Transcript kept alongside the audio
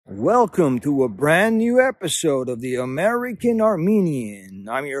Welcome to a brand new episode of the American Armenian.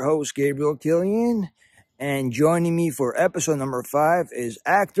 I'm your host, Gabriel Killian, and joining me for episode number 5 is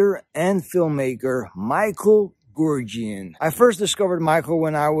actor and filmmaker Michael Goorjian. I first discovered Michael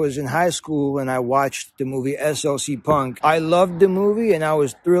when I was in high school and I watched the movie SLC Punk. I loved the movie and I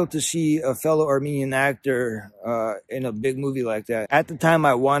was thrilled to see a fellow Armenian actor in a big movie like that. At the time,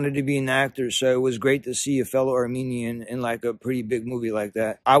 I wanted to be an actor, so it was great to see a fellow Armenian in like a pretty big movie like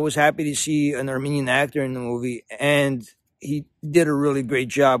that. I was happy to see an Armenian actor in the movie, and he did a really great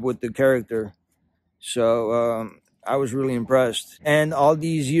job with the character. So I was really impressed. And all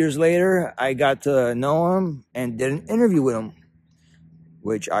these years later, I got to know him and did an interview with him,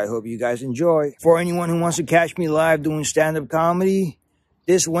 which I hope you guys enjoy. For anyone who wants to catch me live doing stand-up comedy,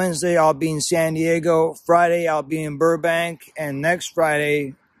 this Wednesday I'll be in San Diego, Friday I'll be in Burbank, and next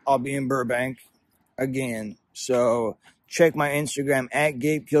Friday I'll be in Burbank again. So check my Instagram at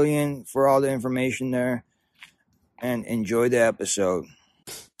Gabe Killian for all the information there, and enjoy the episode.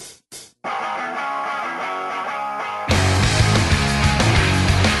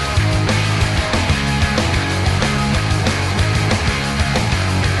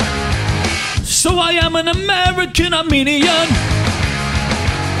 So I am an American Armenian,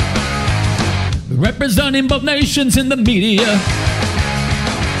 representing both nations in the media.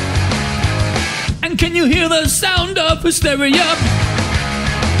 And can you hear the sound of hysteria?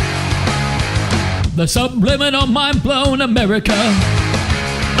 The subliminal mind-blown America.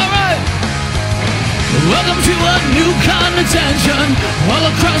 Alright! Welcome to a new kind of tension all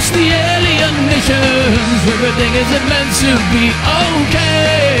across the alien nations. Everything isn't meant to be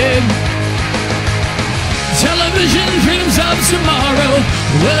okay. Television dreams of tomorrow,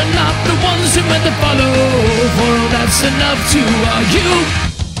 we're not the ones who meant to follow. For all that's enough to argue.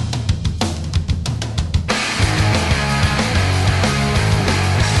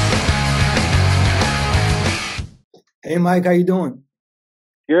 Hey Mike, how you doing?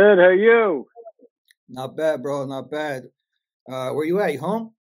 Good, how are you? Not bad, bro, not bad. Where you at? You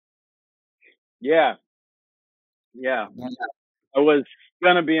home? Yeah. I was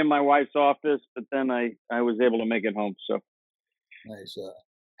gonna be in my wife's office, but then I was able to make it home. So Nice.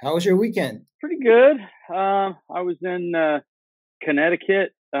 How was your weekend? pretty good. I was in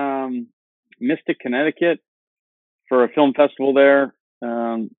Connecticut, Mystic, Connecticut, for a film festival there,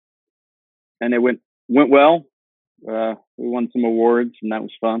 and it went well. We won some awards, and that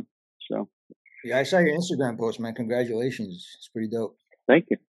was fun. So Yeah, I saw your Instagram post, man. Congratulations. It's pretty dope. thank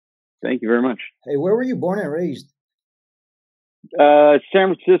you very much. Hey, where were you born and raised? San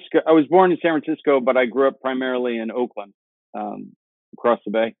Francisco. I was born in San Francisco, but I grew up primarily in Oakland, across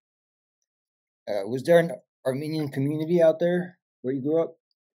the bay. Was there an Armenian community out there where you grew up?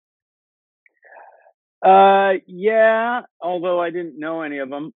 Yeah, although I didn't know any of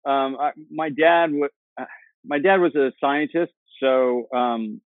them. My dad was a scientist, so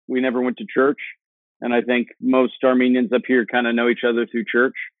we never went to church. And I think most Armenians up here kind of know each other through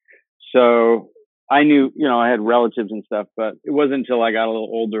church. So I knew, I had relatives and stuff, but it wasn't until I got a little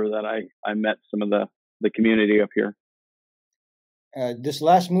older that I met some of the community up here. This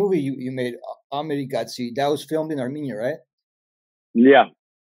last movie you made, Amerikatsi, that was filmed in Armenia, right? Yeah.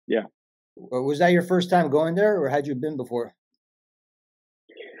 Was that your first time going there, or had you been before?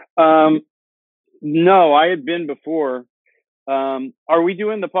 No, I had been before. Are we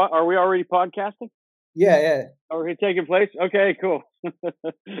doing are we already podcasting? Yeah. Are we taking place? Okay, cool.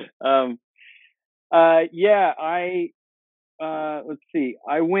 Let's see.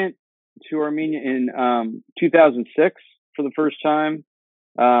 I went to Armenia in 2006 for the first time,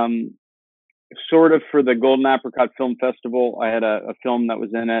 sort of for the Golden Apricot Film Festival. I had a film that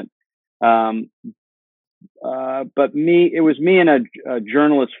was in it. But it was me and a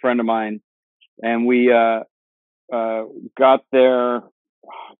journalist friend of mine, and we got there.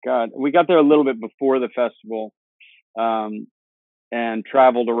 We got there a little bit before the festival, and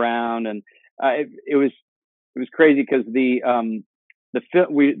traveled around, and it was crazy because the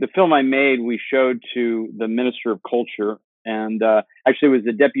film I made, we showed to the Minister of Culture, and actually it was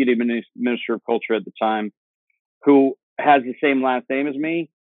the Deputy Minister of Culture at the time, who has the same last name as me.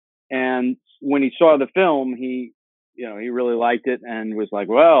 And when he saw the film, he really liked it and was like,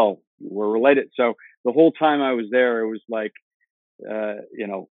 well, we're related. So the whole time I was there, it was like,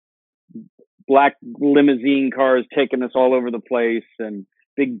 black limousine cars taking us all over the place and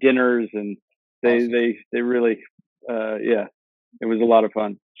big dinners. And they really, it was a lot of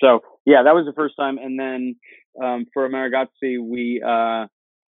fun. So yeah, that was the first time. And then, for Amerikatsi,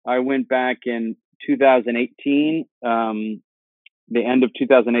 I went back in 2018, the end of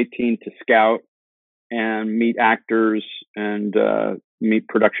 2018, to scout and meet actors and meet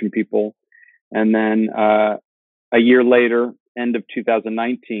production people. And then a year later, end of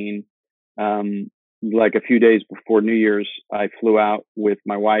 2019, like a few days before New Year's, I flew out with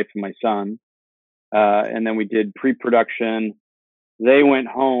my wife and my son. And then we did pre-production. They went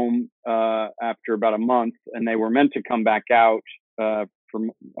home after about a month, and they were meant to come back out. My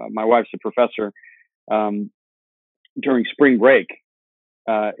wife's a professor during spring break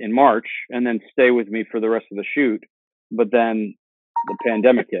in March, and then stay with me for the rest of the shoot. But then the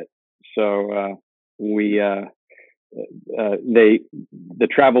pandemic hit, so the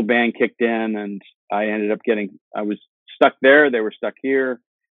travel ban kicked in, and I was stuck there. They were stuck here.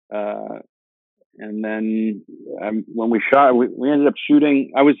 And then when we shot, we ended up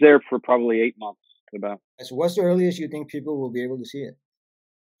shooting. I was there for probably 8 months. About. So what's the earliest you think people will be able to see it?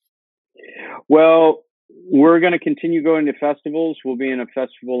 Well, we're going to continue going to festivals. We'll be in a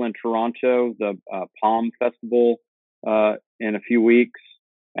festival in Toronto, the Palm Festival, in a few weeks,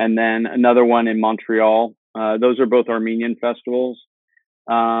 and then another one in Montreal. Those are both Armenian festivals.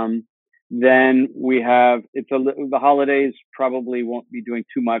 Then we have the holidays probably won't be doing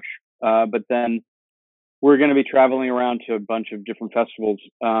too much, but then we're going to be traveling around to a bunch of different festivals.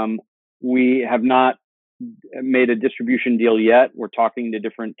 We have not made a distribution deal yet. We're talking to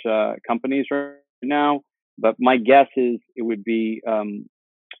different companies right now, but my guess is it would be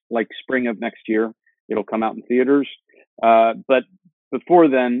like spring of next year. It'll come out in theaters. But before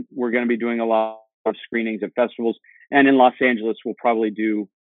then, we're going to be doing a lot of screenings at festivals, and in Los Angeles, we'll probably do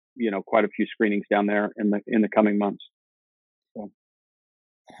quite a few screenings down there in the coming months. So.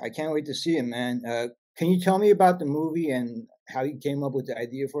 I can't wait to see it, man. Can you tell me about the movie and how you came up with the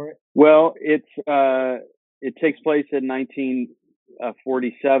idea for it? Well, it takes place in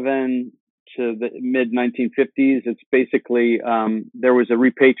 1947 to the mid 1950s. It's basically there was a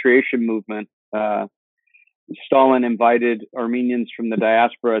repatriation movement. Stalin invited Armenians from the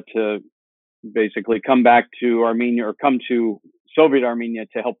diaspora to basically come back to Armenia or come to Soviet Armenia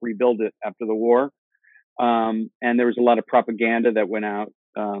to help rebuild it after the war. And there was a lot of propaganda that went out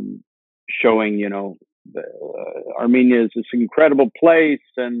showing, Armenia is this incredible place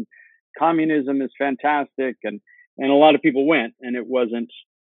and communism is fantastic. And a lot of people went, and it wasn't,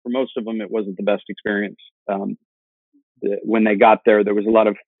 for most of them, it wasn't the best experience. When they got there, there was a lot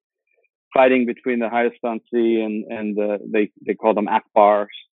of fighting between the Hayastansi and they call them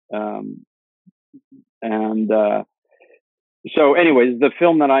Akbars. So anyways, the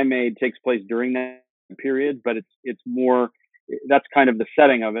film that I made takes place during that period, but it's more, that's kind of the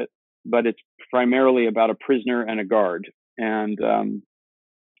setting of it, but it's primarily about a prisoner and a guard and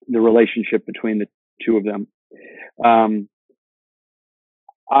the relationship between the two of them.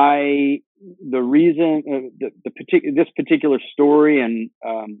 The reason, this particular story and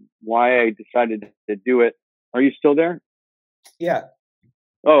why I decided to do it. Are you still there? Yeah.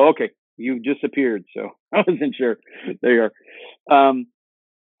 Oh, okay. You disappeared, so I wasn't sure. There you are.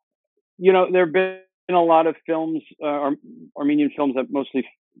 There have been a lot of films, Armenian films that mostly,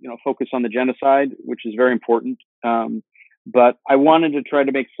 focus on the genocide, which is very important. But I wanted to try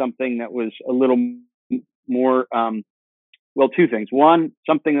to make something that was a little more, two things. One,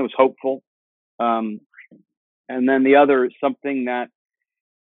 something that was hopeful. And then the other, something that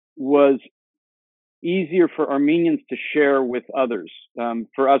was easier for Armenians to share with others,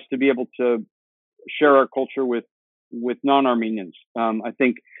 for us to be able to share our culture with non-Armenians. I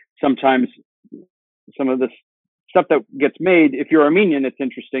think sometimes some of the stuff that gets made, if you're Armenian, it's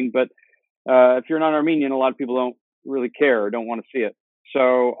interesting, but if you're not Armenian, a lot of people don't really care or don't want to see it.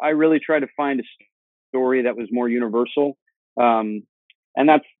 So I really try to find a story that was more universal. And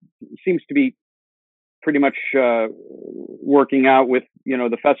that seems to be pretty much working out with,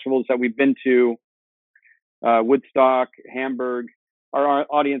 the festivals that we've been to, Woodstock, Hamburg. Our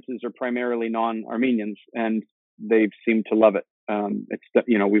audiences are primarily non-Armenians, and they've seemed to love it.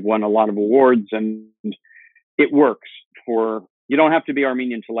 We've won a lot of awards, and it works you don't have to be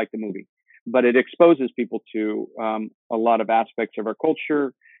Armenian to like the movie, but it exposes people to a lot of aspects of our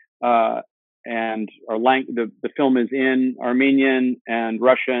culture, and our language. The film is in Armenian and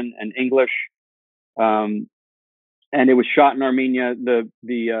Russian and English, and it was shot in Armenia.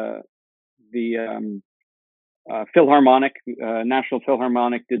 The Philharmonic, National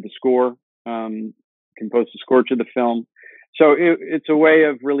Philharmonic did the score, composed the score to the film. So it's a way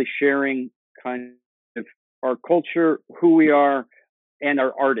of really sharing kind of our culture, who we are, and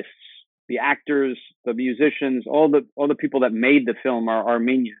our artists, the actors, the musicians, all the people that made the film are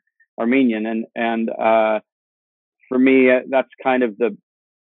Armenian. And for me, that's kind of the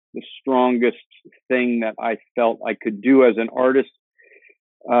strongest thing that I felt I could do as an artist,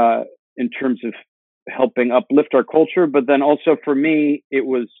 in terms of helping uplift our culture. But then also for me, it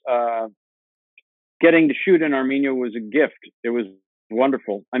was getting to shoot in Armenia was a gift. It was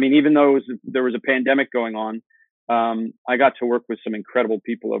wonderful. I mean, even though there was a pandemic going on, I got to work with some incredible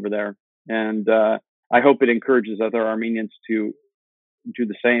people over there, and I hope it encourages other Armenians to do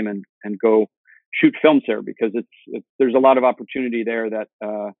the same and go shoot films there, because there's a lot of opportunity there that,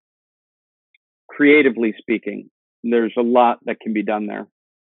 creatively speaking, there's a lot that can be done there.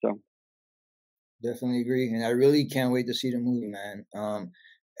 So definitely agree, and I really can't wait to see the movie, man.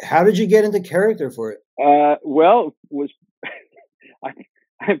 How did you get into character for it? Well, I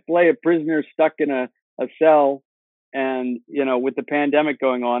play a prisoner stuck in a cell, and with the pandemic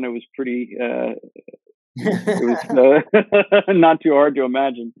going on, it was pretty. It was not too hard to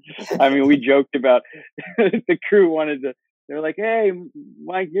imagine. I mean, we joked about the crew wanted to. They're like, "Hey,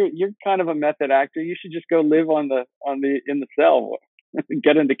 Mike, you're kind of a method actor. You should just go live in the cell,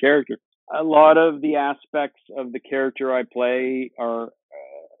 get into character." A lot of the aspects of the character I play are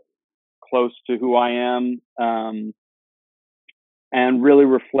close to who I am, and really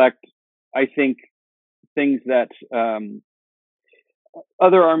reflect, I think, things that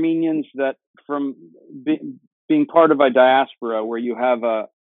other Armenians, that from being part of a diaspora, where you have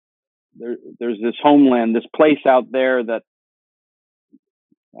there's this homeland, this place out there that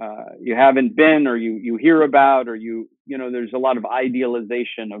you haven't been, or you hear about, or there's a lot of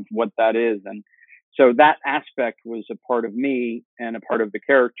idealization of what that is. And so that aspect was a part of me and a part of the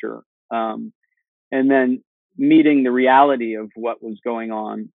character. And then meeting the reality of what was going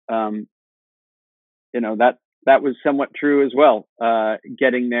on, that was somewhat true as well.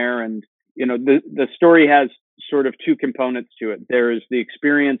 Getting there, and the story has sort of two components to it. There is the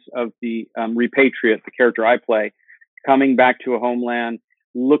experience of the repatriate, the character I play, coming back to a homeland,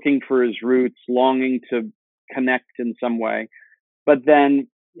 looking for his roots, longing to connect in some way. But then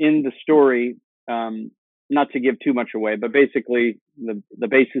in the story, not to give too much away, but basically the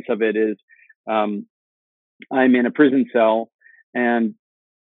basis of it is, I'm in a prison cell, and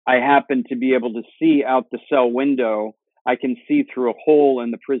I happen to be able to see out the cell window. I can see through a hole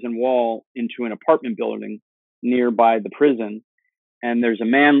in the prison wall into an apartment building nearby the prison. And there's a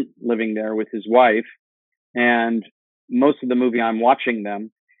man living there with his wife. And most of the movie, I'm watching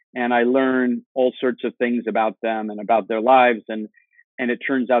them, and I learn all sorts of things about them and about their lives. And it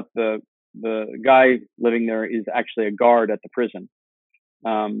turns out the guy living there is actually a guard at the prison.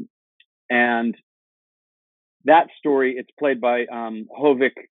 And that story, it's played by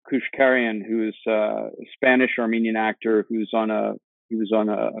Hovik Kushkarian, who's a Spanish Armenian actor he was on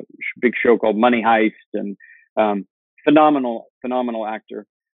a big show called Money Heist, and phenomenal actor.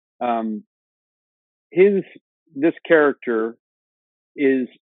 This character is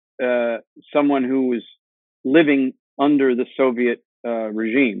someone who was living under the Soviet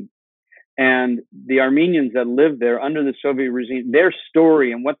regime, and the Armenians that lived there under the Soviet regime, their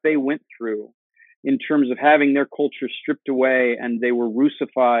story and what they went through in terms of having their culture stripped away, and they were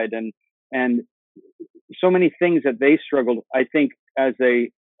Russified, and so many things that they struggled. I think as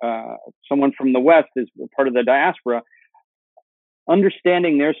someone from the West, is part of the diaspora,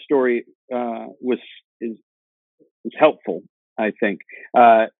 understanding their story was helpful, I think.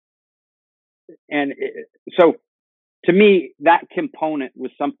 So to me, that component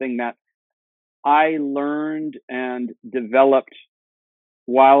was something that I learned and developed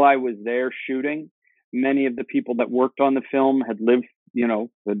while I was there shooting. Many of the people that worked on the film had lived,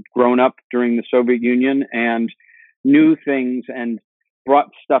 had grown up during the Soviet Union and knew things and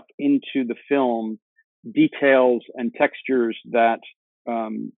brought stuff into the film, details and textures that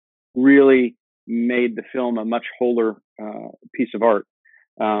really made the film a much wholer piece of art.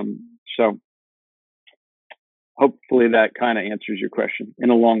 So hopefully that kind of answers your question in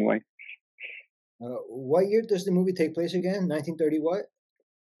a long way. What year does the movie take place again? 1930 what?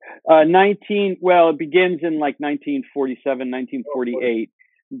 It begins in like 1947, 1948.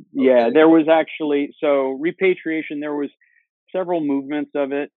 Yeah, there was actually, so repatriation, there was several movements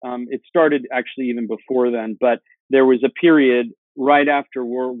of it. It started actually even before then, but there was a period right after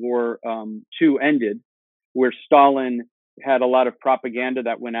World War II ended where Stalin had a lot of propaganda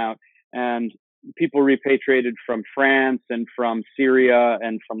that went out, and people repatriated from France and from Syria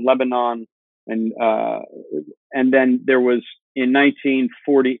and from Lebanon. And then there was in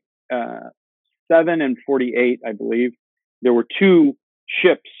 1947 and 48, I believe, there were two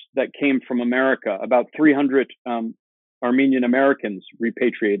ships that came from America, about 300 Armenian Americans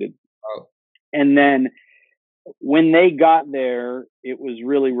repatriated. Oh. And then when they got there, it was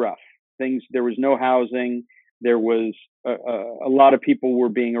really rough. There was no housing. There was a lot of people were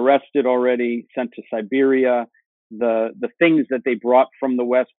being arrested already, sent to Siberia. The things that they brought from the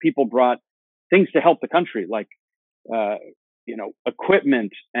West, people brought things to help the country, like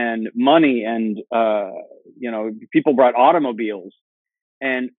equipment and money, and people brought automobiles,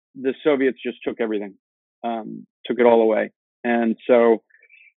 and the Soviets just took everything, took it all away. And so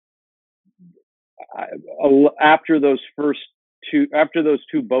after those two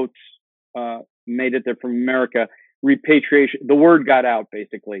boats made it there from America, repatriation, the word got out,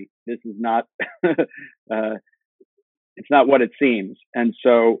 basically, this is not it's not what it seems. And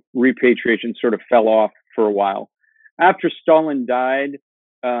so repatriation sort of fell off for a while. After Stalin died,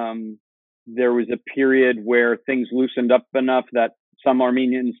 there was a period where things loosened up enough that some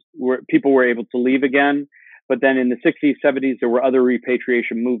people were able to leave again. But then in the 60s, 70s, there were other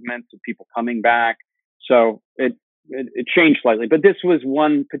repatriation movements of people coming back. So it changed slightly. But this was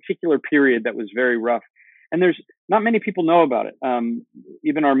one particular period that was very rough. And there's not many people know about it,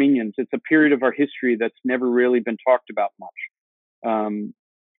 even Armenians. It's a period of our history that's never really been talked about much.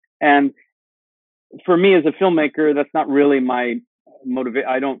 And for me as a filmmaker, that's not really my motivation.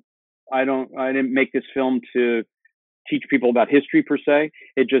 I didn't make this film to teach people about history per se.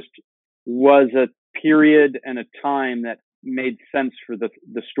 It just was a period and a time that made sense for the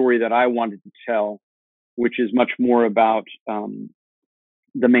story that I wanted to tell, which is much more about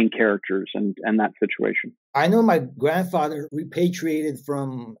the main characters and that situation. I know my grandfather repatriated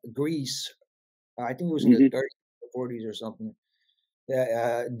from Greece. I think it was in the 30s or 40s or something.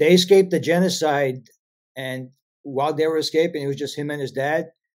 They escaped the genocide, and while they were escaping, it was just him and his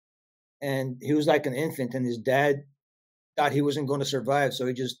dad. And he was like an infant, and his dad thought he wasn't going to survive, so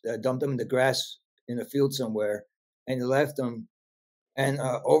he just dumped him in the grass in a field somewhere, and he left him. And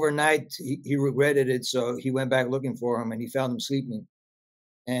overnight, he regretted it, so he went back looking for him, and he found him sleeping.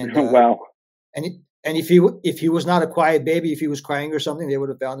 And wow! And if he was not a quiet baby, if he was crying or something, they would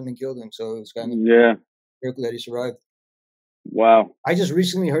have found him and killed him. So it was kind of miracle that he survived. Wow! I just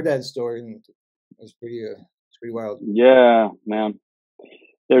recently heard that story, and it's pretty wild. Yeah, man.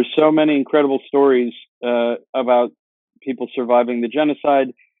 There's so many incredible stories about people surviving the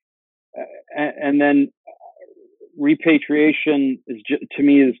genocide, and then repatriation to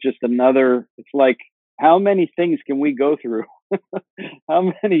me is just another. It's like, how many things can we go through?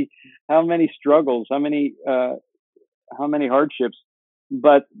 how many struggles? How many hardships?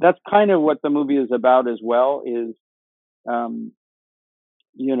 But that's kind of what the movie is about as well. Is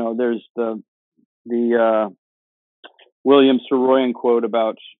there's the William Saroyan quote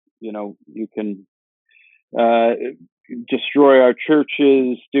about, you can destroy our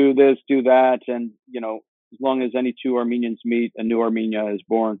churches, do this, do that, and as long as any two Armenians meet, a new Armenia is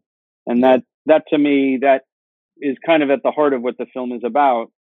born. And that to me, that is kind of at the heart of what the film is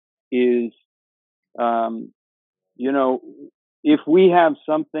about. Is if we have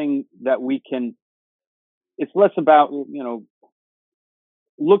something that we can, it's less about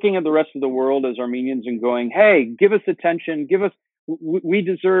looking at the rest of the world as Armenians and going, hey, give us attention, we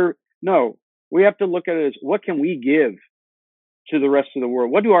deserve. No, we have to look at it as, what can we give to the rest of the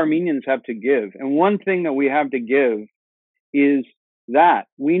world? What do Armenians have to give? And one thing that we have to give is that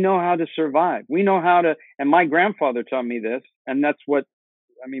we know how to survive. We know how to, and my grandfather taught me this, and that's what,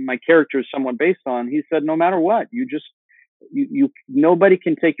 my character is somewhat based on. He said, no matter what, nobody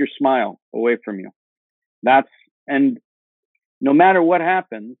can take your smile away from you. And no matter what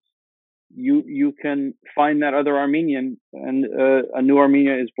happens, you can find that other Armenian, and a new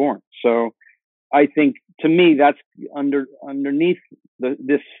Armenia is born. So I think, to me, that's underneath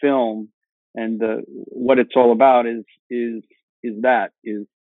this film, and what it's all about is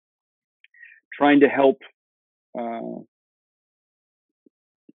trying to help,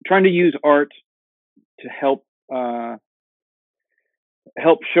 trying to use art to help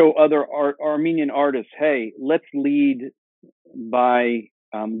show other Armenian artists, hey, let's lead by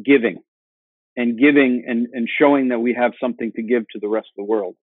giving and showing that we have something to give to the rest of the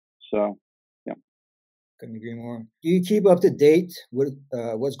world. So, yeah. Couldn't agree more. Do you keep up to date with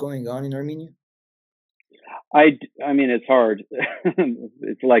what's going on in Armenia? It's hard.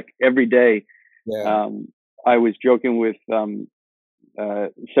 It's like every day. Yeah. I was joking with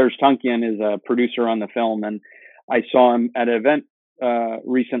Serge Tankian is a producer on the film, and I saw him at an event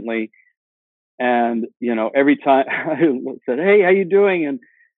recently, and every time I said, "Hey, how you doing?"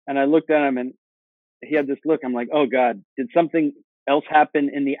 and I looked at him, and he had this look. I'm like, "Oh God, did something else happen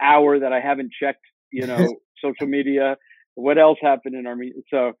in the hour that I haven't checked? Social media. What else happened in Armenia?"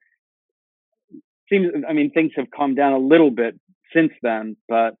 So things have calmed down a little bit since then,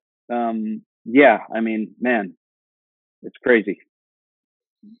 but man, it's crazy.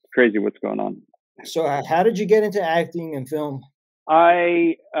 It's crazy what's going on. So how did you get into acting and film?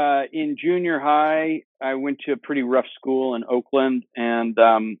 I, in junior high, I went to a pretty rough school in Oakland, and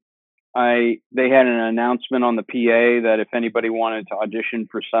they had an announcement on the PA that if anybody wanted to audition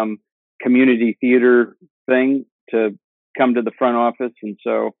for some community theater thing to come to the front office. And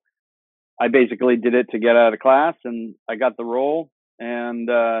so I basically did it to get out of class, and I got the role. And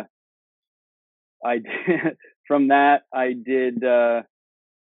I did, from that, I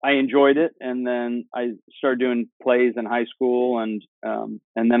enjoyed it. And then I started doing plays in high school, and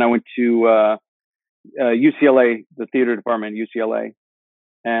then I went to UCLA, the theater department at UCLA.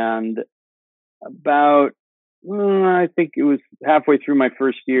 And about, I think it was halfway through my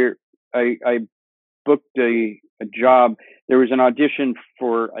first year, I booked a job. There was an audition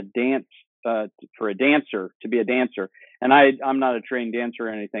for a dancer, to be a dancer. And I'm not a trained dancer or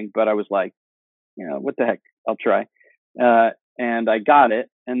anything, but I was like, what the heck, I'll try. And I got it.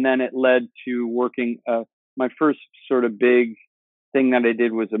 And then it led to working, my first sort of big thing that I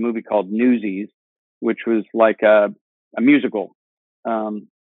did was a movie called Newsies, which was like a musical.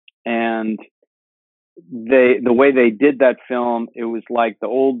 And the way they did that film, it was like the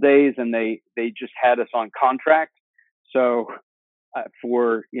old days, and they just had us on contract. So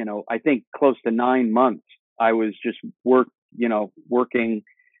for, I think close to 9 months, I was just working,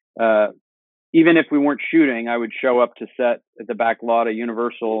 even if we weren't shooting, I would show up to set at the back lot of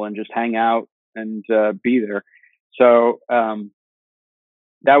Universal and just hang out and be there. So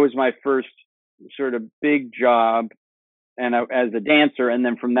that was my first sort of big job, and as a dancer. And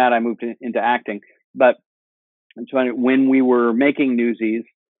then from that, I moved into acting. But it's funny, when we were making Newsies,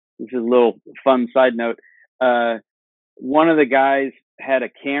 this is a little fun side note. One of the guys had a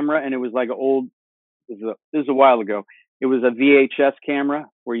camera, and it was like this is a while ago. It was a VHS camera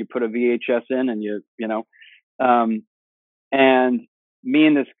where you put a VHS in, and and me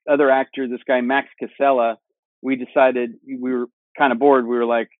and this other actor, this guy, Max Casella, we decided, we were kind of bored. We were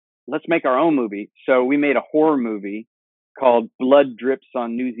like, let's make our own movie. So we made a horror movie called Blood Drips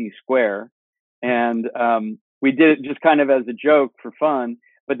on Newsy Square. And we did it just kind of as a joke for fun,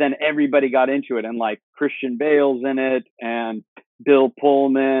 but then everybody got into it, and like Christian Bale's in it, and Bill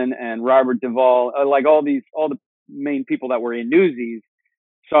Pullman and Robert Duvall, like all the main people that were in Newsies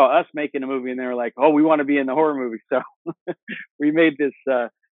saw us making a movie, and they were like, oh, we want to be in the horror movie. So we made this,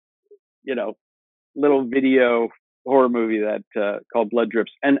 little video horror movie that called Blood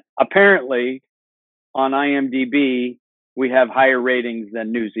Drips. And apparently on IMDb, we have higher ratings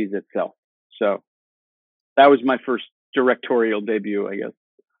than Newsies itself. So that was my first directorial debut, I guess.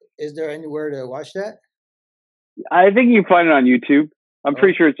 Is there anywhere to watch that? I think you can find it on YouTube. I'm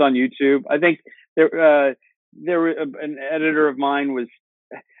pretty sure it's on YouTube. I think there an editor of mine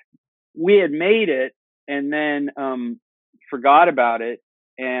we had made it and then forgot about it.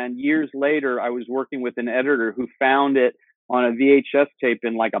 And years later, I was working with an editor who found it on a VHS tape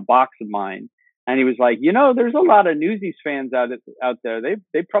in like a box of mine. And he was like, there's a lot of Newsies fans out there.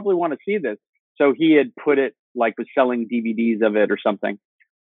 They probably want to see this. So he had put it, like, was selling DVDs of it or something.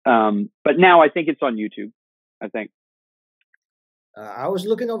 But now I think it's on YouTube, I think. I was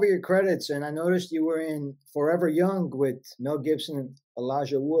looking over your credits, and I noticed you were in Forever Young with Mel Gibson and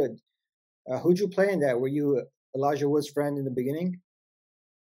Elijah Wood. Who'd you play in that? Were you Elijah Wood's friend in the beginning?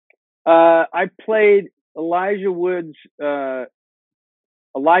 I played Elijah Wood's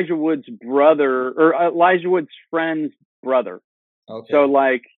brother, or Elijah Wood's friend's brother. Okay. So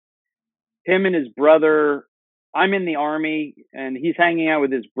like him and his brother, I'm in the Army and he's hanging out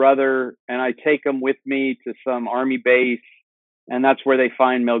with his brother, and I take him with me to some Army base, and that's where they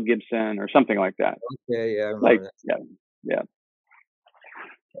find Mel Gibson or something like that. Okay, yeah, I remember that. Yeah.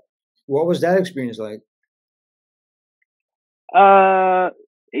 What was that experience like?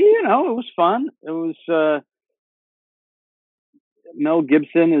 It was fun. It was Mel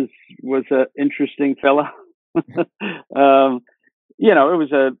Gibson was an interesting fella. It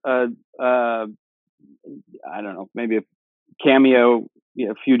was I don't know, maybe a cameo,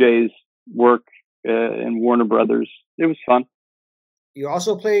 a few days work in Warner Brothers. It was fun. You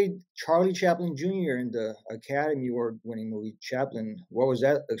also played Charlie Chaplin Jr. in the Academy Award-winning movie Chaplin. What was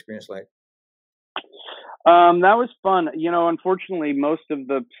that experience like? That was fun. Unfortunately, most of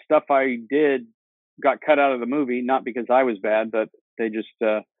the stuff I did got cut out of the movie, not because I was bad, but they just,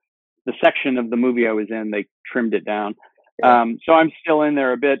 the section of the movie I was in, they trimmed it down. Yeah. So I'm still in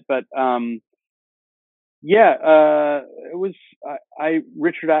there a bit, but, it was,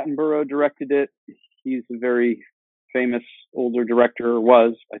 Richard Attenborough directed it. He's a very famous older director,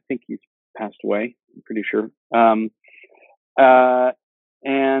 was. I think he's passed away, I'm pretty sure.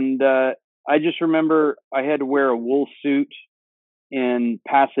 I just remember I had to wear a wool suit in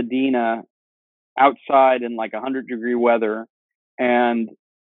Pasadena outside in like 100-degree weather, and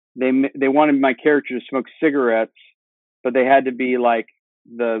they wanted my character to smoke cigarettes, but they had to be like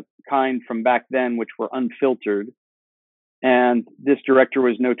the kind from back then, which were unfiltered. And this director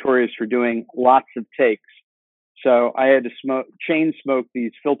was notorious for doing lots of takes. So I had to chain smoke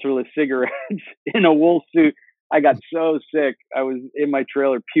these filterless cigarettes in a wool suit. I got so sick. I was in my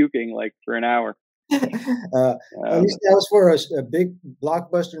trailer puking like for an hour. At least that was for a big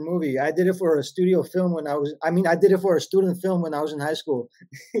blockbuster movie. I did it for a studio film I did it for a student film when I was in high school.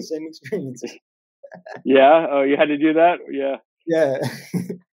 Same experience. Yeah. Oh, you had to do that? Yeah. Yeah.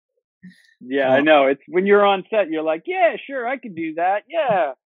 Yeah, I know. It's when you're on set, you're like, yeah, sure, I could do that.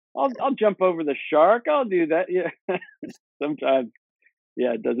 Yeah. I'll jump over the shark. I'll do that. Yeah. Sometimes,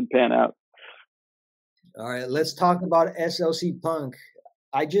 yeah, it doesn't pan out. All right, let's talk about SLC Punk.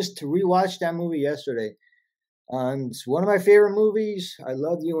 I just rewatched that movie yesterday. It's one of my favorite movies. I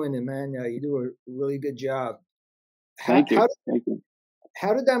love you in it, man. You do a really good job. Thank you.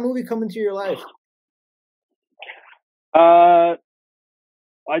 How did that movie come into your life? I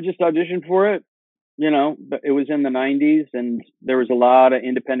just auditioned for it. You know, it was in the 90s, and there was a lot of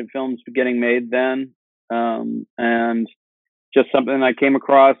independent films getting made then. And just something I came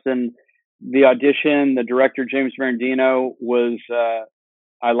across, and the audition, the director, James Marandino, was,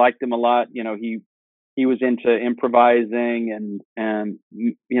 I liked him a lot. You know, he was into improvising and,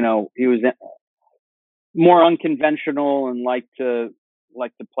 you know, he was more unconventional and liked to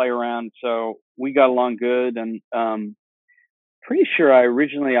play around. So we got along good. And, pretty sure I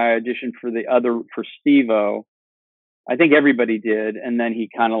auditioned for Steve-O. I think everybody did. And then he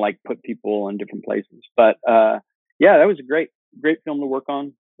kind of like put people in different places. But, yeah, that was a great film to work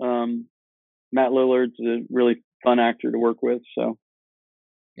on. Matt Lillard's a really fun actor to work with. So.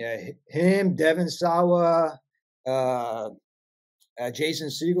 Yeah, him, Devin Sawa, Jason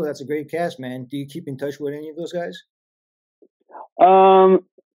Segel. That's a great cast, man. Do you keep in touch with any of those guys?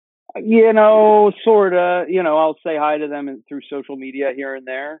 You know, sorta. You know, I'll say hi to them through social media here and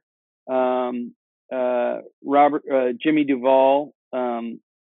there. Jimmy Duvall.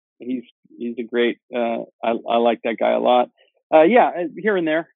 He's a great. I like that guy a lot. Yeah, here and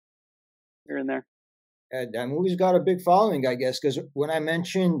there. That movie's got a big following, I guess, because when I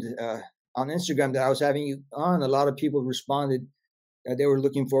mentioned on Instagram that I was having you on, a lot of people responded that they were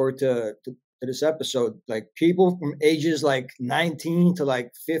looking forward to this episode. Like people from ages like 19 to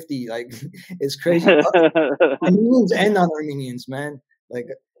like 50, like it's crazy. Armenians and non-Armenians, man. Like,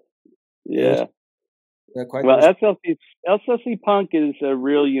 yeah. Quite well, SLC Punk is a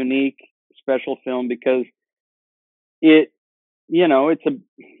real unique, special film because it, you know, it's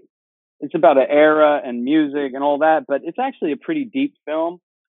about an era and music and all that, but it's actually a pretty deep film.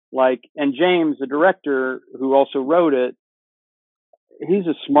 Like, and James, the director who also wrote it, he's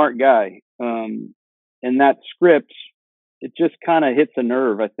a smart guy. And that script, it just kind of hits a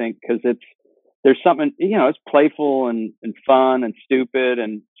nerve, I think, because there's something, you know, it's playful and fun and stupid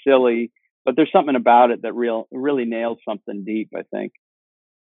and silly, but there's something about it that really nails something deep, I think.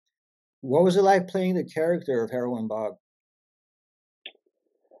 What was it like playing the character of Heroin Bob?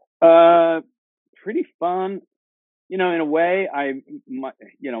 Pretty fun. You know, in a way,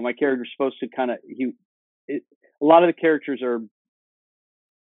 my character's supposed to kind of, a lot of the characters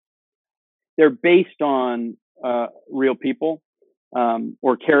they're based on, real people,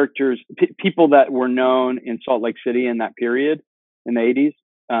 or characters, people that were known in Salt Lake City in that period in the 80s.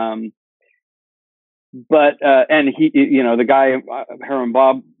 And he, you know, the guy, Heroin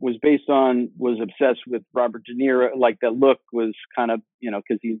Bob was obsessed with Robert De Niro. Like the look was kind of, you know,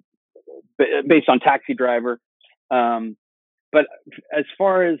 cause he's based on Taxi Driver. But as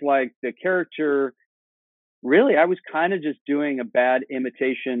far as like the character, really, I was kind of just doing a bad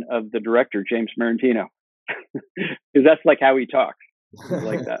imitation of the director, James Marandino, because that's like how he talks,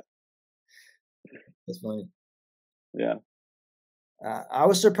 like that. That's funny. Yeah. I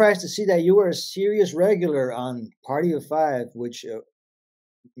was surprised to see that you were a serious regular on Party of Five, which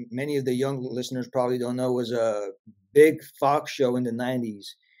many of the young listeners probably don't know was a big Fox show in the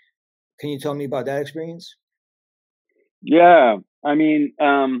 90s. Can you tell me about that experience? Yeah. I mean,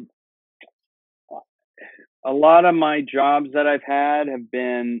 a lot of my jobs that I've had have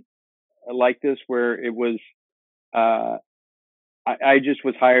been like this, where it was, I just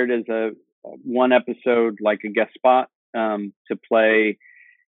was hired as a one episode, like a guest spot, to play.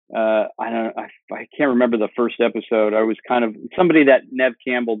 I can't remember the first episode. I was kind of somebody that Nev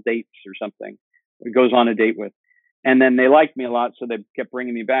Campbell dates or something, goes on a date with. And then they liked me a lot, so they kept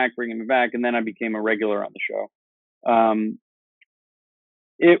bringing me back. And then I became a regular on the show.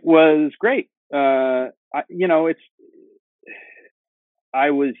 It was great. I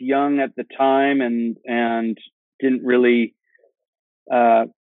was young at the time and didn't really,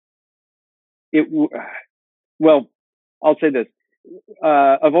 well, I'll say this.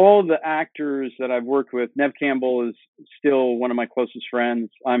 of all the actors that I've worked with, Neve Campbell is still one of my closest friends.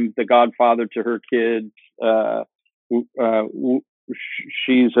 I'm the godfather to her kids.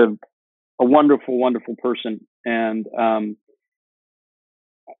 She's a wonderful, wonderful person. And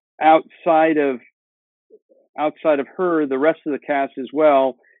outside of her, the rest of the cast as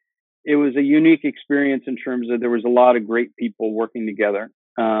well, it was a unique experience in terms of there was a lot of great people working together.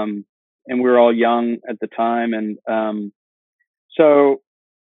 And we were all young at the time. And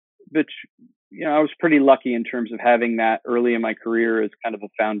but I was pretty lucky in terms of having that early in my career as kind of a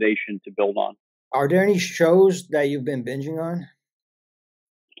foundation to build on. Are there any shows that you've been binging on?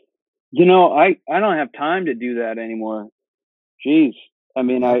 I don't have time to do that anymore. Jeez. I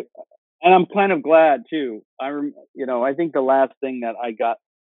mean, and I'm kind of glad too. I think the last thing that I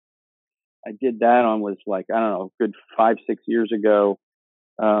did that on was like, I don't know, good 5-6 years ago.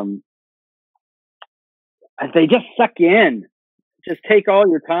 They just suck you in. Just take all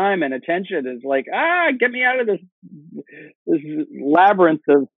your time and attention. It's like, get me out of this labyrinth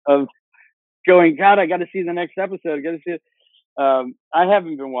of going, God, I got to see the next episode. I got to see it. I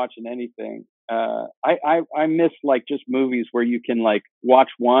haven't been watching anything. I miss like just movies where you can like watch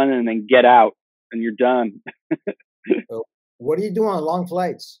one and then get out and you're done. So what do you do on long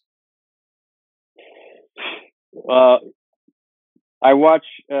flights? I watch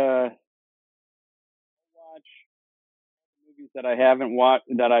movies that I haven't watched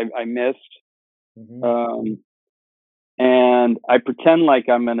that I missed. Mm-hmm. And I pretend like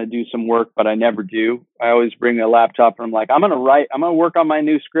I'm going to do some work, but I never do. I always bring a laptop and I'm like, I'm going to work on my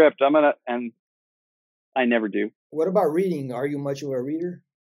new script. And I never do. What about reading? Are you much of a reader?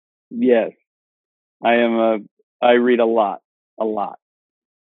 Yes, I am. I read a lot. Are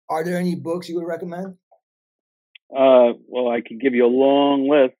there any books you would recommend? Well, I could give you a long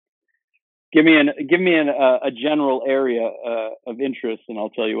list. Give me a general area of interest, and I'll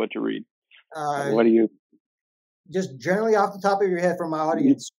tell you what to read. What do you? Just generally off the top of your head, from my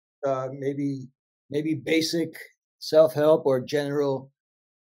audience, maybe basic self-help or general.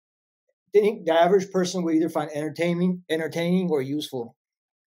 I think the average person will either find entertaining or useful.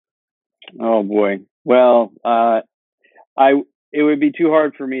 Oh boy! Well, it would be too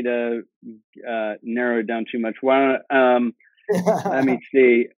hard for me to narrow it down too much. Why don't, let me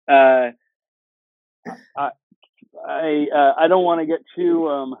see. I don't want to get too.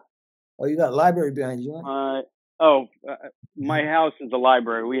 Oh, you got a library behind you. Huh? My house is a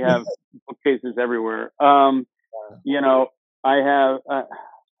library. We have bookcases everywhere. I have.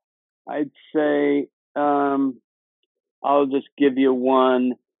 I'd say I'll just give you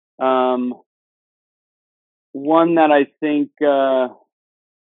one. One that I think.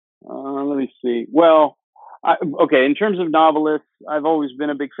 Let me see. Well, in terms of novelists, I've always been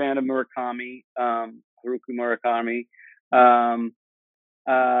a big fan of Murakami, Haruki Murakami.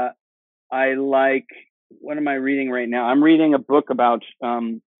 I like. What am I reading right now? I'm reading a book about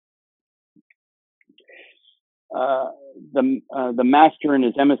the master and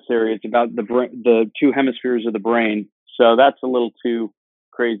his emissary. It's about the two hemispheres of the brain. So that's a little too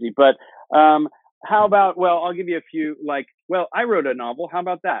crazy. But how about? Well, I'll give you a few. I wrote a novel. How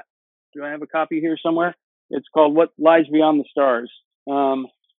about that? Do I have a copy here somewhere? It's called What Lies Beyond the Stars.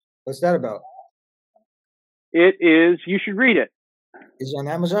 What's that about? It is. You should read it. Is it on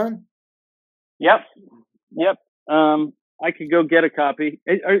Amazon? Yep. I could go get a copy.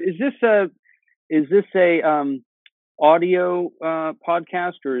 Is this a audio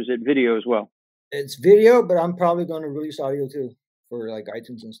podcast, or is it video as well? It's video, but I'm probably going to release audio too for like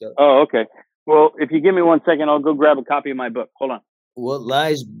iTunes and stuff. Oh, okay. Well, if you give me 1 second, I'll go grab a copy of my book. Hold on. What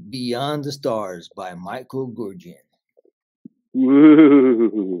Lies Beyond the Stars by Michael Goorjian.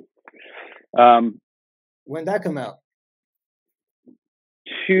 Ooh. When did that come out?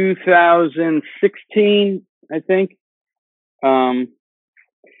 2016, I think. And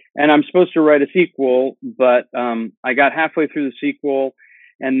I'm supposed to write a sequel, but I got halfway through the sequel,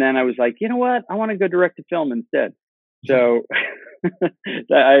 and then I was like, you know what? I want to go direct to film instead. So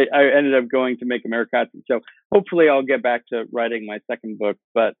I ended up going to make Amerikatsi. So hopefully I'll get back to writing my second book.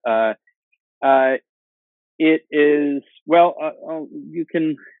 But it is, you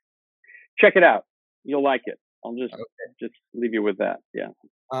can check it out. You'll like it. I'll just leave you with that. Yeah.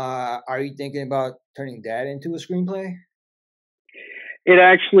 Are you thinking about turning that into a screenplay? It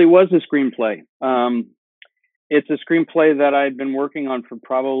actually was a screenplay. It's a screenplay that I'd been working on for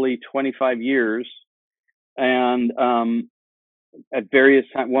probably 25 years. And at various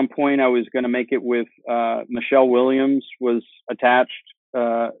times, one point I was going to make it with Michelle Williams was attached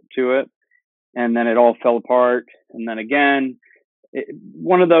to it. And then it all fell apart. And then again,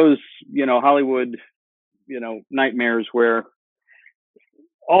 one of those, Hollywood, nightmares where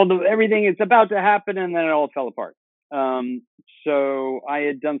everything is about to happen, and then it all fell apart. So I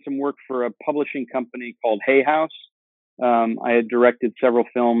had done some work for a publishing company called Hay House. I had directed several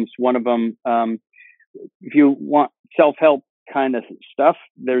films. One of them, if you want self-help kind of stuff,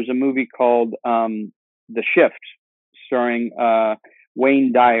 there's a movie called The Shift, starring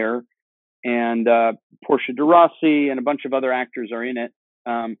Wayne Dyer and Portia de Rossi, and a bunch of other actors are in it.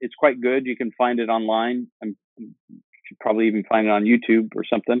 It's quite good. You can find it online. You should probably even find it on YouTube or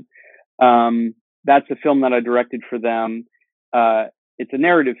something. That's a film that I directed for them. It's a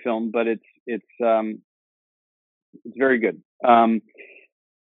narrative film, but it's very good.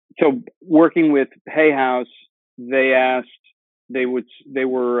 So working with Hay House, they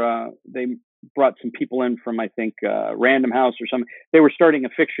brought some people in from, I think, Random House or something. They were starting a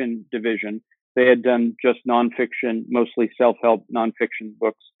fiction division. They had done just nonfiction, mostly self-help nonfiction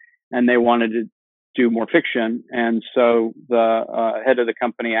books, and they wanted to do more fiction. And so the head of the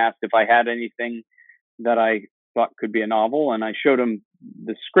company asked if I had anything that I thought could be a novel, and I showed him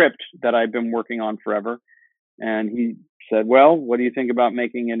the script that I'd been working on forever. And he said, well, what do you think about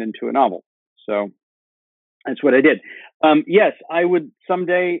making it into a novel? So that's what I did. Yes, I would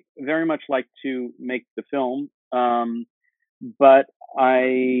someday very much like to make the film, but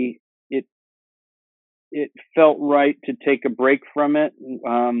it felt right to take a break from it.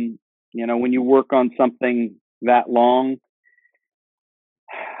 When you work on something that long,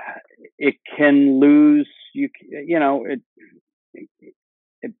 it can lose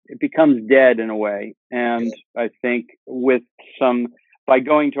it becomes dead in a way. And I think by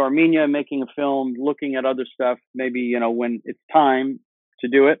going to Armenia, making a film, looking at other stuff, maybe, when it's time to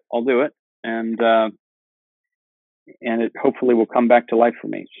do it, I'll do it. And it hopefully will come back to life for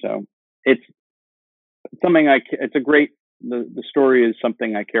me. So it's something the story is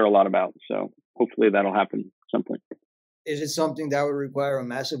something I care a lot about. So hopefully that'll happen at some point. Is it something that would require a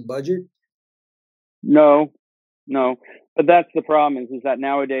massive budget? No, but that's the problem is that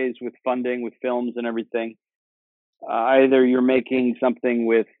nowadays with funding, with films and everything, either you're making something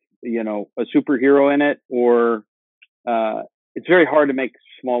with, a superhero in it, or it's very hard to make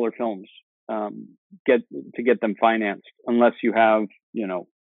smaller films, get them financed unless you have,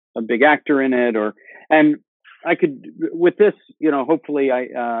 a big actor in it, and I could, with this, hopefully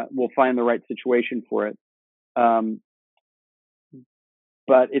I will find the right situation for it.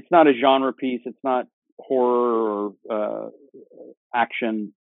 But it's not a genre piece. It's not horror or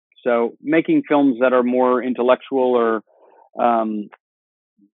action. So making films that are more intellectual, or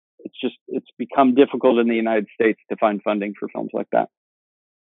it's become difficult in the United States to find funding for films like that.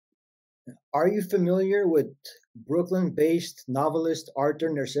 Are you familiar with Brooklyn-based novelist Arthur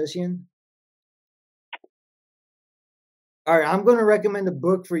Nersessian? All right, I'm going to recommend a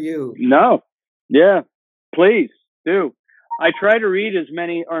book for you. No. Yeah, please do. I try to read as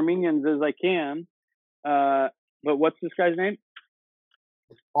many Armenians as I can. But what's this guy's name?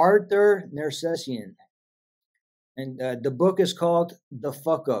 Arthur Nersessian. And the book is called The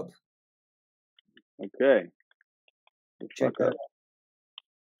Fuck Up. Okay. Check that out.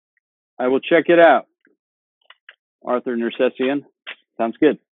 I will check it out. Arthur Nersessian. Sounds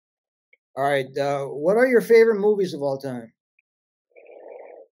good. All right. What are your favorite movies of all time?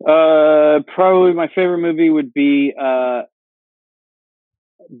 Probably my favorite movie would be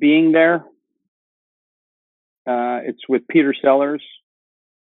Being There. It's with Peter Sellers.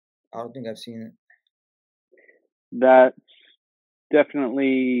 I don't think I've seen it. That's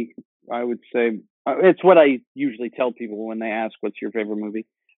definitely, I would say, it's what I usually tell people when they ask, what's your favorite movie?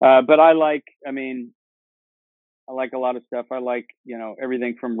 But I like a lot of stuff. I like,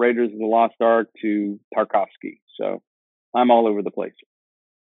 everything from Raiders of the Lost Ark to Tarkovsky. So I'm all over the place.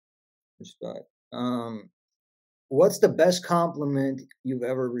 Respect. What's the best compliment you've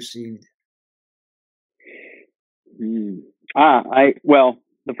ever received? Well,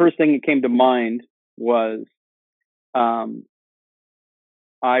 the first thing that came to mind was, I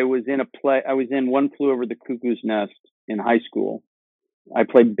was in One Flew Over the Cuckoo's Nest in high school. I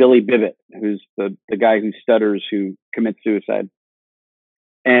played Billy Bibbit, who's the guy who stutters, who commits suicide.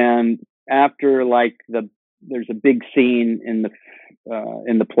 And after there's a big scene in the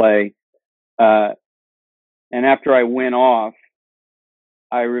play, and after I went off,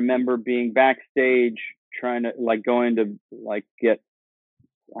 I remember being backstage trying to going to get,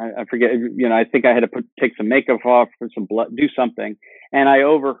 I forget, I think I had to take some makeup off, put some blood, do something. And I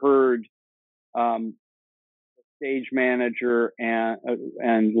overheard, the stage manager and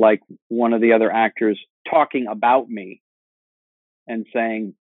one of the other actors talking about me and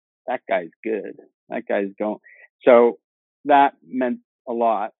saying, that guy's good. That guy's going. So that meant a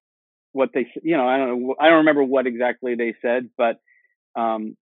lot. What they, I don't remember what exactly they said, but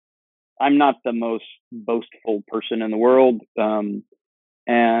I'm not the most boastful person in the world.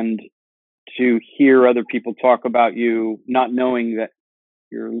 And to hear other people talk about you, not knowing that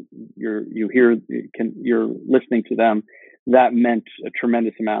you're listening to them, that meant a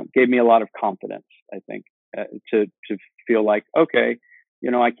tremendous amount. Gave me a lot of confidence, I think, to feel like, okay,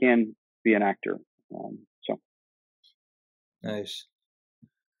 I can be an actor. So nice.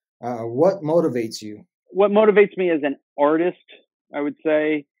 What motivates you? What motivates me as an artist, I would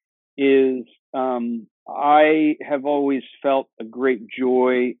say, is I have always felt a great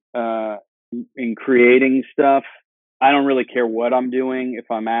joy in creating stuff. I don't really care what I'm doing, if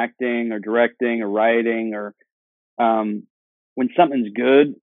I'm acting or directing or writing, or when something's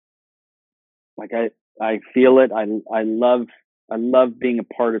good, like I feel it. I love being a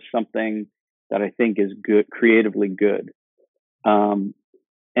part of something that I think is good, creatively good. And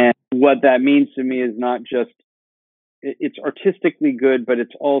what that means to me is not just it's artistically good, but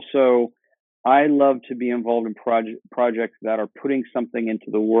it's also, I love to be involved in projects that are putting something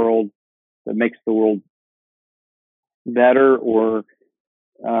into the world that makes the world better or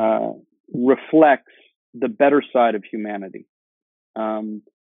reflects the better side of humanity.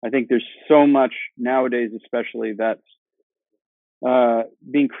 I think there's so much nowadays, especially, that's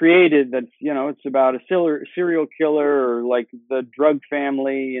being created that's, it's about a serial killer or like the drug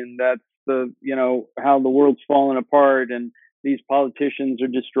family, and that's the, how the world's fallen apart and these politicians are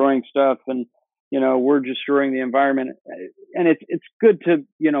destroying stuff, and, we're destroying the environment. And it's good to,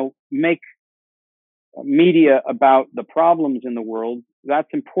 make media about the problems in the world. That's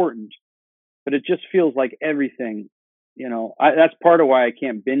important, but it just feels like everything, that's part of why I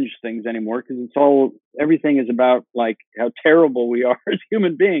can't binge things anymore, because everything is about like how terrible we are as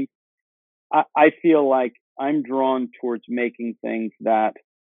human beings. I feel like I'm drawn towards making things that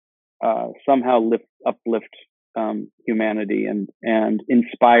somehow uplift humanity and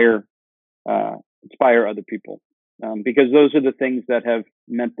inspire other people, because those are the things that have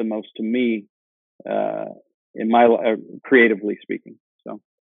meant the most to me in my creatively speaking. So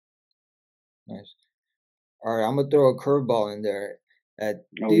nice. All right, I'm gonna throw a curveball in there. Do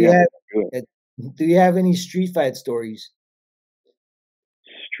you have any street fight stories?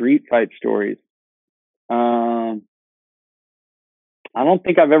 Street fight stories. I don't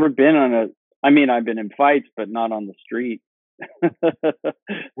think I've ever been on I've been in fights, but not on the street.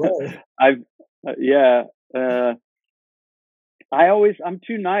 I'm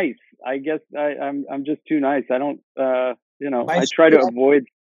too nice. I guess I'm just too nice. I don't, I try to avoid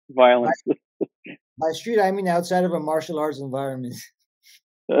violence. By street, I mean outside of a martial arts environment.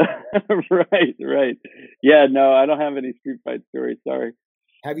 Right. Yeah, no, I don't have any street fight stories. Sorry.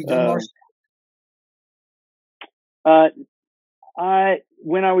 Have you done martial arts?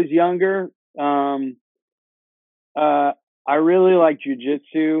 When I was younger, I really like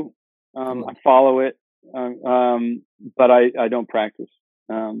jujitsu. I follow it, but I don't practice.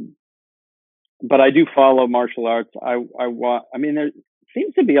 But I do follow martial arts. There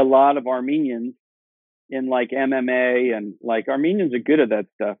seems to be a lot of Armenians in like MMA, and like Armenians are good at that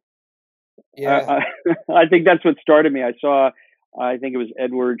stuff. Yeah. I think that's what started me. I think it was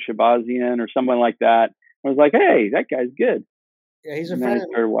Edward Shabazian or someone like that. I was like, hey, that guy's good. Yeah, he's a and friend. Then I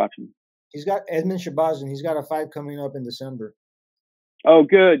started watching. He's got Edmund Shabazian. He's got a fight coming up in December. Oh,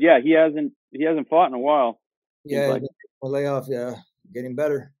 good. Yeah, he hasn't fought in a while. Yeah, like a layoff. Yeah, getting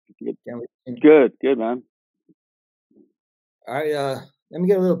better. Good, man. All right, let me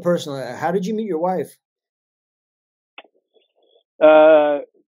get a little personal. How did you meet your wife? Well,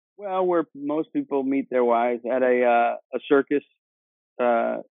 where most people meet their wives, at a circus.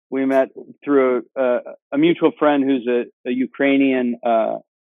 We met through a mutual friend who's a Ukrainian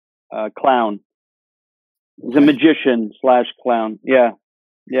clown. He's a magician / clown. Yeah.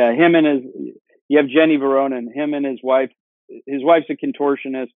 Him and Yevgeny Voronin. Him and his wife. His wife's a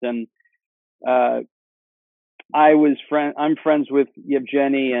contortionist, and I'm friends with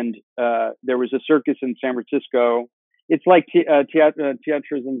Yevgeny, and there was a circus in San Francisco. It's like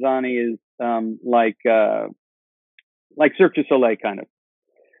Teatro Zanzani is like Cirque du Soleil kind of.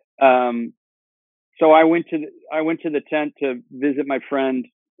 So I went to the tent to visit my friend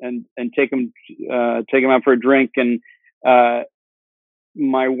and take him out for a drink, and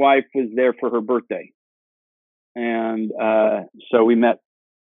my wife was there for her birthday, and so we met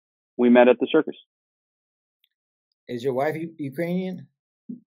at the circus. Is your wife Ukrainian?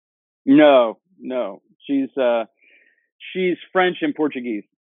 No, she's French and Portuguese.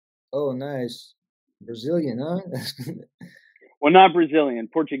 Oh, nice. Brazilian, huh? Well, not Brazilian,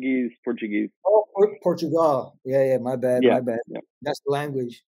 Portuguese. Oh, Portugal. Yeah, my bad. Yeah. That's the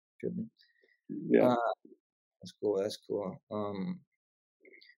language. Yeah. That's cool.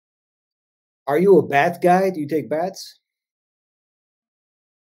 Are you a bath guy? Do you take baths?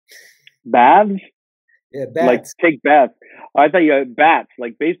 Baths? Yeah, Like baths. take baths. I thought you had bats,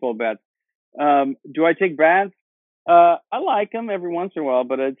 like baseball bats. Do I take baths? I like them every once in a while,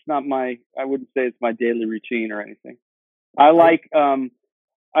 but it's not I wouldn't say it's my daily routine or anything. I I like,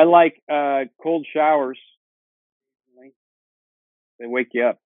 I like, cold showers. They wake you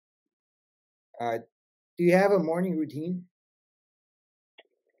up. Do you have a morning routine?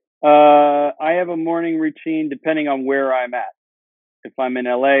 I have a morning routine depending on where I'm at. If I'm in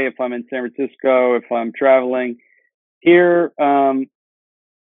LA, if I'm in San Francisco, if I'm traveling here,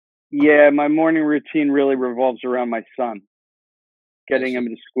 yeah, my morning routine really revolves around my son, getting him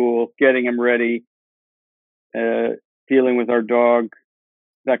to school, getting him ready, dealing with our dog,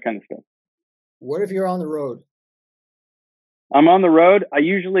 that kind of stuff. What if you're on the road? I'm on the road.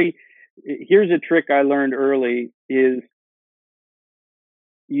 Here's a trick I learned early is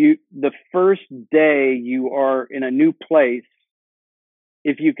the first day you are in a new place,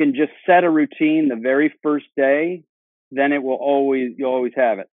 if you can just set a routine the very first day, then you'll always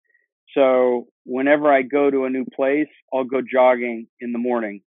have it. So whenever I go to a new place, I'll go jogging in the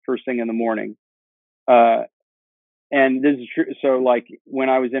morning, first thing in the morning. And this is true. So like when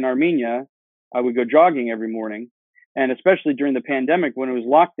I was in Armenia, I would go jogging every morning. And especially during the pandemic, when it was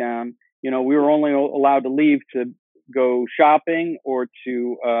lockdown, we were only allowed to leave to go shopping or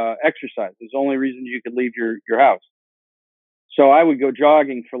to exercise. It's the only reason you could leave your house. So I would go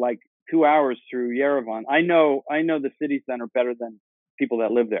jogging for like 2 hours through Yerevan. I know the city center better than people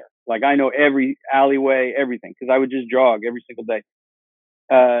that live there. Like I know every alleyway, everything, because I would just jog every single day.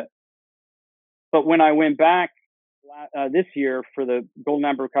 But when I went back this year for the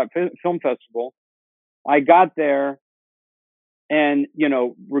Golden Amerikatsi Film Festival, I got there and,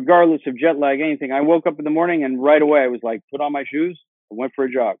 regardless of jet lag, anything, I woke up in the morning and right away I was like, put on my shoes, I went for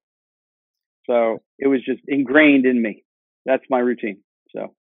a jog. So it was just ingrained in me. That's my routine.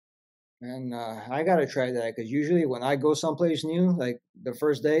 So. And I gotta try that because usually when I go someplace new, like the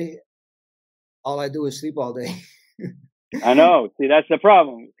first day, all I do is sleep all day. I know. See, that's the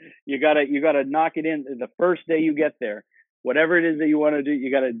problem. You gotta knock it in the first day you get there. Whatever it is that you want to do,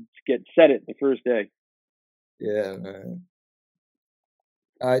 you gotta set it the first day. Yeah, man.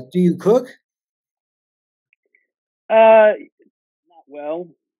 Do you cook? Not well.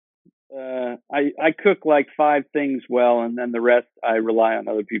 I cook like 5 things well, and then the rest I rely on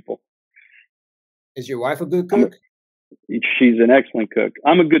other people. Is your wife a good cook? She's an excellent cook.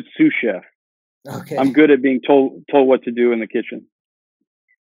 I'm a good sous chef. Okay. I'm good at being told what to do in the kitchen.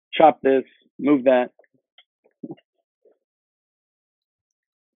 Chop this, move that.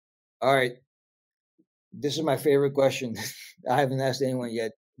 All right. This is my favorite question. I haven't asked anyone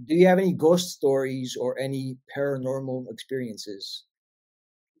yet. Do you have any ghost stories or any paranormal experiences?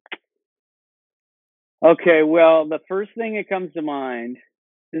 Okay, well, the first thing that comes to mind,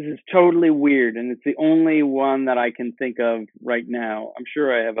 this is totally weird, and it's the only one that I can think of right now. I'm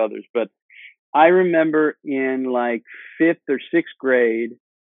sure I have others, but I remember in like 5th or 6th grade,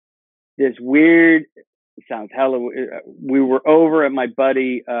 this weird, it sounds hella, we were over at my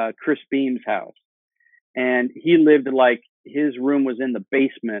buddy Chris Beam's house, and he lived like, his room was in the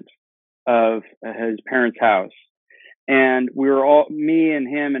basement of his parents' house. And we were all, me and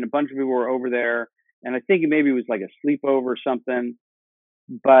him and a bunch of people were over there. And I think maybe it was like a sleepover or something.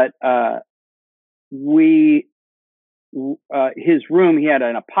 But his room, he had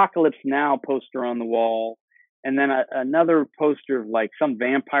an Apocalypse Now poster on the wall. And then another poster of like some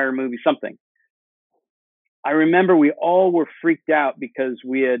vampire movie, something. I remember we all were freaked out because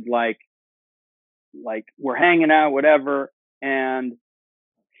we had like we're hanging out, whatever. And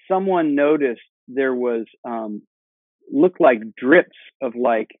someone noticed there was, looked like drips of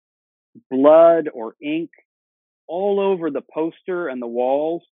like blood or ink all over the poster and the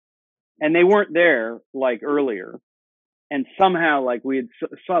walls. And they weren't there like earlier. And somehow like we had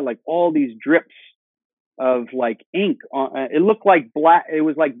saw like all these drips of like ink on, it looked like black. It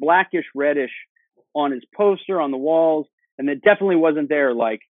was like blackish reddish on his poster on the walls. And it definitely wasn't there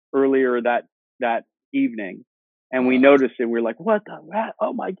like earlier that evening. And we noticed it. We're like, what?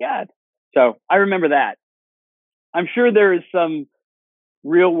 Oh my God. So I remember that. I'm sure there is some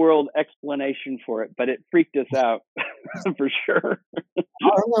real world explanation for it, but it freaked us out for sure. I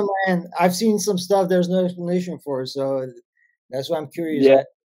don't know, man. I've seen some stuff there's no explanation for, so that's why I'm curious. Yeah.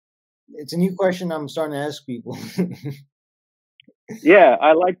 It's a new question I'm starting to ask people. Yeah,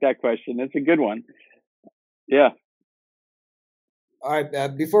 I like that question. It's a good one. Yeah. All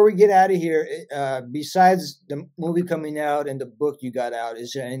right. Before we get out of here, besides the movie coming out and the book you got out,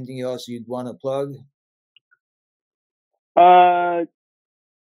 is there anything else you'd want to plug?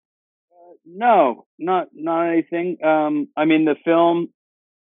 No, not anything. I mean, the film.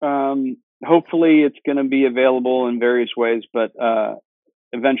 Hopefully, it's going to be available in various ways, but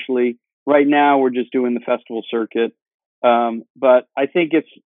eventually. Right now, we're just doing the festival circuit. But I think it's.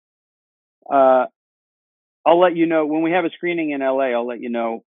 I'll let you know when we have a screening in LA. I'll let you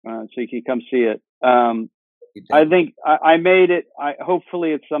know so you can come see it. I think I made it.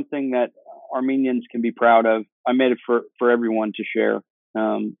 Hopefully, it's something that Armenians can be proud of. I made it for everyone to share.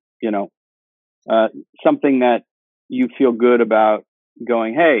 Something that you feel good about.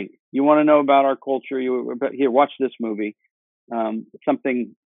 Going, hey, you want to know about our culture? Here, watch this movie.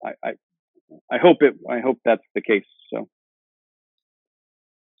 Something I hope that's the case. So.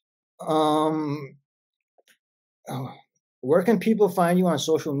 Where can people find you on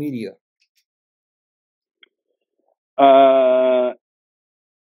social media?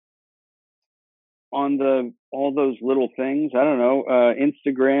 On all those little things, I don't know,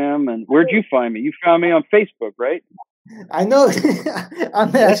 Instagram, and where'd you find me? You found me on Facebook, right? I know.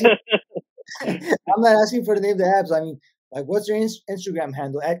 I'm not asking for the name of the apps. I mean, like, what's your Instagram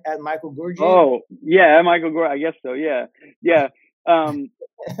handle at Michael Goorjian? Oh, yeah, at Michael Goorjian. I guess so. Yeah.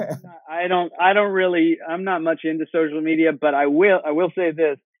 I don't really. I'm not much into social media, but I will say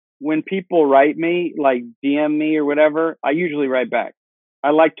this: when people write me, like DM me or whatever, I usually write back. I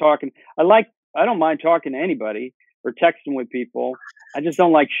like talking. I don't mind talking to anybody or texting with people. I just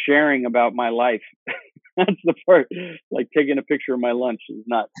don't like sharing about my life. That's the part. Like taking a picture of my lunch is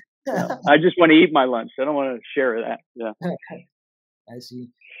not. I just want to eat my lunch. I don't want to share that. Yeah. I see.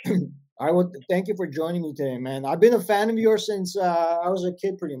 I would thank you for joining me today, man. I've been a fan of yours since I was a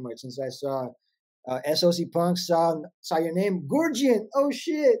kid, pretty much. Since I saw SLC Punk, saw your name, Goorjian. Oh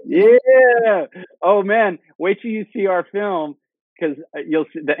shit! Yeah. Oh man, wait till you see our film, because you'll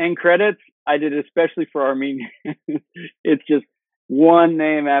see the end credits. I did it especially for Armenian. It's just one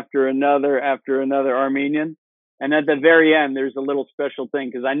name after another Armenian, and at the very end, there's a little special thing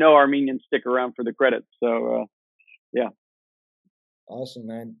because I know Armenians stick around for the credits. So yeah. Awesome,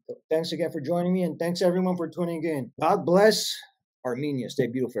 man. Thanks again for joining me, and thanks everyone for tuning in. God bless Armenia. Stay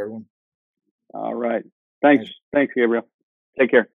beautiful, everyone. All right. Thanks, Gabriel. Take care.